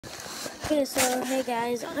Okay, so hey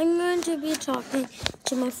guys, I'm going to be talking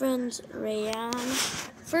to my friends Rayan,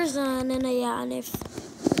 Farzan, and Ayan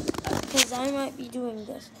because I might be doing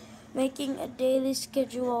this, making a daily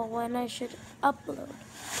schedule when I should upload.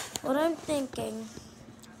 What I'm thinking,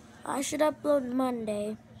 I should upload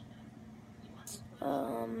Monday.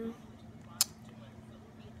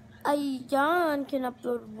 Ayan can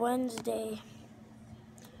upload Wednesday.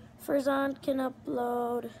 Farzan can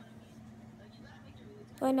upload.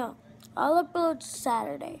 Wait, no, I'll upload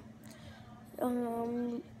Saturday.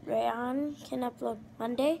 Rayan can upload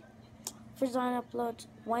Monday. Farzan uploads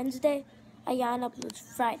Wednesday. Ayan uploads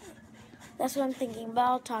Friday. That's what I'm thinking, but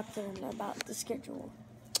I'll talk to them about the schedule.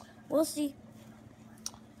 We'll see.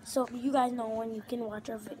 So you guys know when you can watch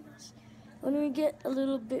our videos. When we get a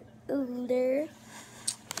little bit older,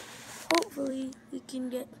 hopefully we can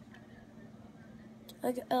get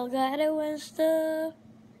like Elgato and stuff.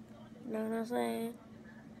 You know what I'm saying?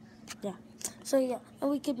 Yeah. So yeah, and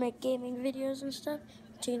we could make gaming videos and stuff.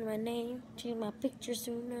 Change my name, change my picture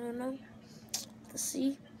soon. I don't know. Let's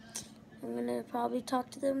see. I'm gonna probably talk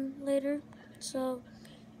to them later. So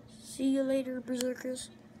see you later, berserkers.